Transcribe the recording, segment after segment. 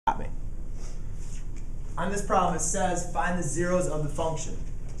on this problem, it says find the zeros of the function.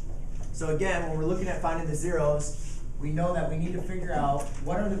 So again, when we're looking at finding the zeros, we know that we need to figure out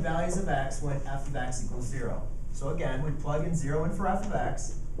what are the values of x when f of x equals 0. So again, we plug in 0 in for f of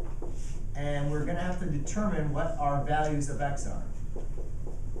x, and we're going to have to determine what our values of x are.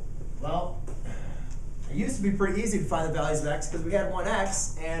 Well, it used to be pretty easy to find the values of x because we had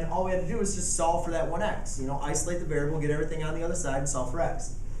 1x, and all we had to do was just solve for that 1x. You know, isolate the variable, get everything on the other side, and solve for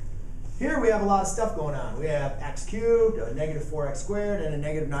x. Here we have a lot of stuff going on. We have x cubed, a negative 4x squared, and a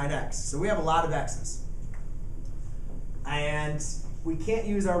negative 9x. So we have a lot of x's. And we can't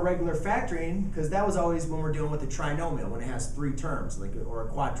use our regular factoring because that was always when we're dealing with a trinomial, when it has 3 terms, like or a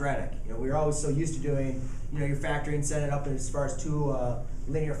quadratic. You know, we were always so used to doing, you know, your factoring, set it up as far as 2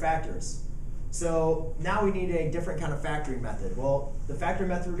 linear factors. So now we need a different kind of factoring method. Well, the factoring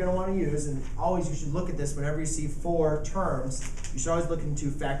method we're going to want to use, and always you should look at this whenever you see 4 terms, you should always look into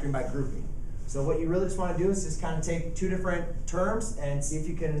factoring by grouping. So what you really just want to do is just kind of take 2 different terms and see if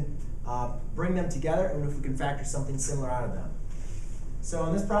you can bring them together and if we can factor something similar out of them. So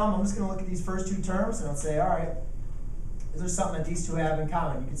in this problem, I'm just going to look at these first 2 terms and I'll say, all right, is there something that these 2 have in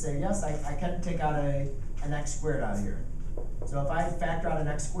common? You can say, yes, I can take out an x squared out of here. So if I factor out an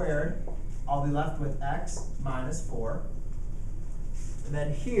x squared, I'll be left with x minus 4. And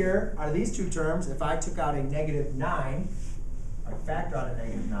then here are these 2 terms. If I took out a negative 9, I factor out a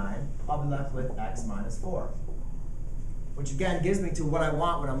negative 9, I'll be left with x minus 4. Which again gives me to what I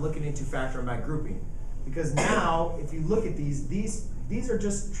want when I'm looking into factoring by grouping. Because now, if you look at these are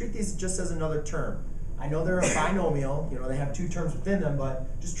just, treat these just as another term. I know they're a binomial, you know, they have 2 terms within them,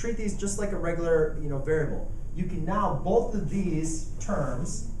 but just treat these just like a regular, you know, variable. You can now, both of these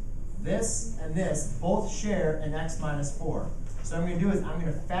terms, this and this, both share an x minus 4. So what I'm going to do is I'm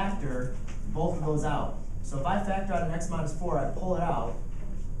going to factor both of those out. So if I factor out an x minus 4, I pull it out,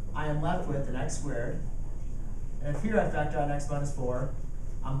 I am left with an x squared. And if here I factor out an x minus 4,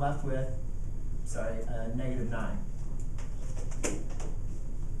 I'm left with, sorry, a negative 9.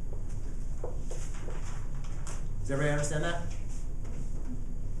 Does everybody understand that?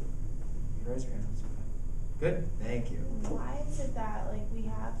 You raise your hand. Good? Thank you. Why is it that, like, we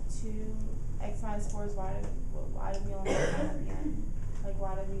have 2 x minus 4s, why do we only have 1 again? Like,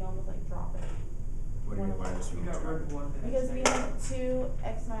 why did we almost, like, drop it? What do you mean, why does we got rid of 1? Because we have 2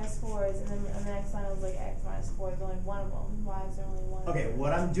 x minus 4s, and then the next line was, like, x minus 4 is only 1 of them. Why is there only 1? Okay,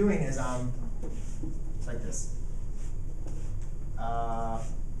 what I'm doing is, it's like this.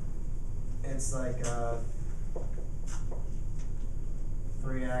 It's like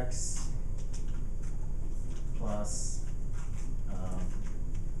 3x plus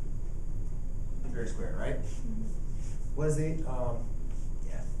 3 squared, right? Mm-hmm. What is the,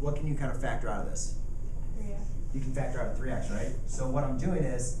 yeah, what can you kind of factor out of this? 3x. You can factor out 3x, right? So what I'm doing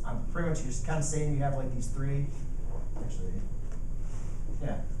is, I'm pretty much just kind of saying you have like these 3, actually,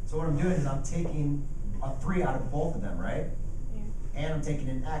 yeah. So what I'm doing is I'm taking a 3 out of both of them, right? Yeah. And I'm taking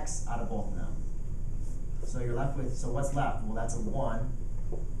an x out of both of them. So you're left with, so what's left? Well, that's a 1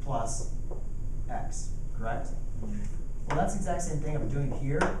 plus x, correct? Mm-hmm. Well, that's the exact same thing I'm doing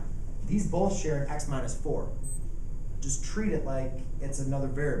here. These both share an x minus 4. Just treat it like it's another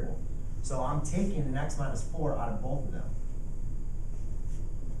variable. So I'm taking an x minus 4 out of both of them.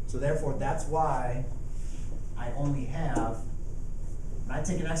 So therefore, that's why I only have, when I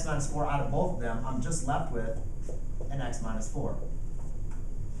take an x minus 4 out of both of them, I'm just left with an x minus 4.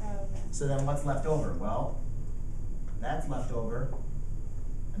 Oh, okay. So then what's left over? Well, that's left over,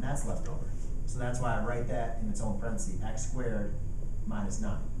 and that's left over. So that's why I write that in its own parentheses, x squared minus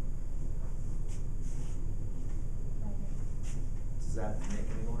 9. Okay. Does that make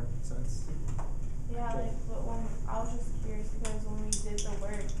any more sense? Yeah, like, but when I was just curious because when we did the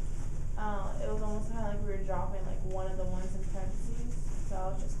work, it was almost kind of like we were dropping like one of the ones in parentheses. So I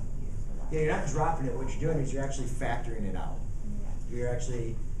was just confused about. Yeah, you're not dropping it. What you're doing is you're actually factoring it out.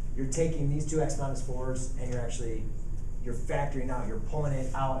 Yeah. You're taking these 2 x minus 4s and you're factoring out. You're pulling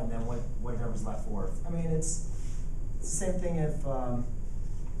it out, and then whatever's left for it. I mean, it's the same thing if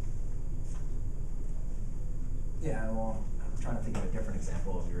yeah. Well, I'm trying to think of a different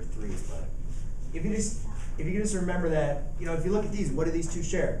example of your 3s, but if you just remember that, you know, if you look at these, what do these 2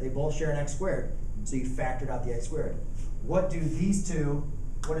 share? They both share an x squared. So you factored out the x squared. What do these 2?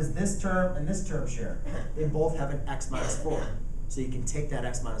 What does this term and this term share? They both have an x minus 4. So you can take that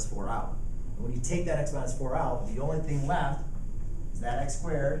x minus 4 out. And when you take that x minus 4 out, the only thing left is that x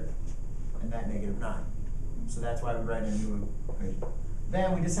squared and that negative 9. So that's why we write a new equation.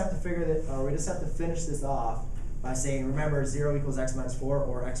 Then we just have to figure that, or we just have to finish this off by saying, remember, 0 equals x minus 4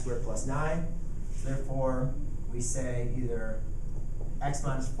 or x squared plus 9. So therefore, we say either x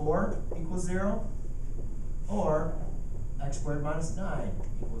minus 4 equals 0 or x squared minus 9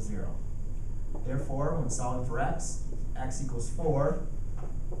 equals 0. Therefore, when solving for x equals 4,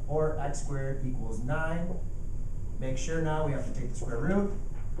 or x squared equals 9, make sure now we have to take the square root.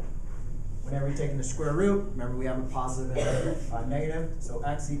 Whenever you're taking the square root, remember we have a positive and a negative, so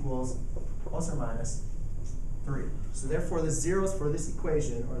x equals plus or minus 3. So therefore, the zeros for this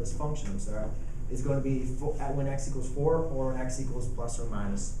equation, or this function, I'm sorry, is going to be when x equals 4 or when x equals plus or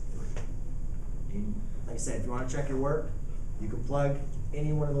minus 3. And like I said, if you want to check your work, you can plug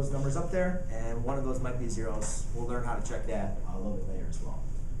any one of those numbers up there, and one of those might be zeros. We'll learn how to check that a little bit later as well.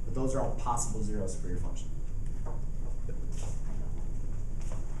 But those are all possible zeros for your function.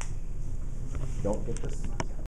 Don't get this.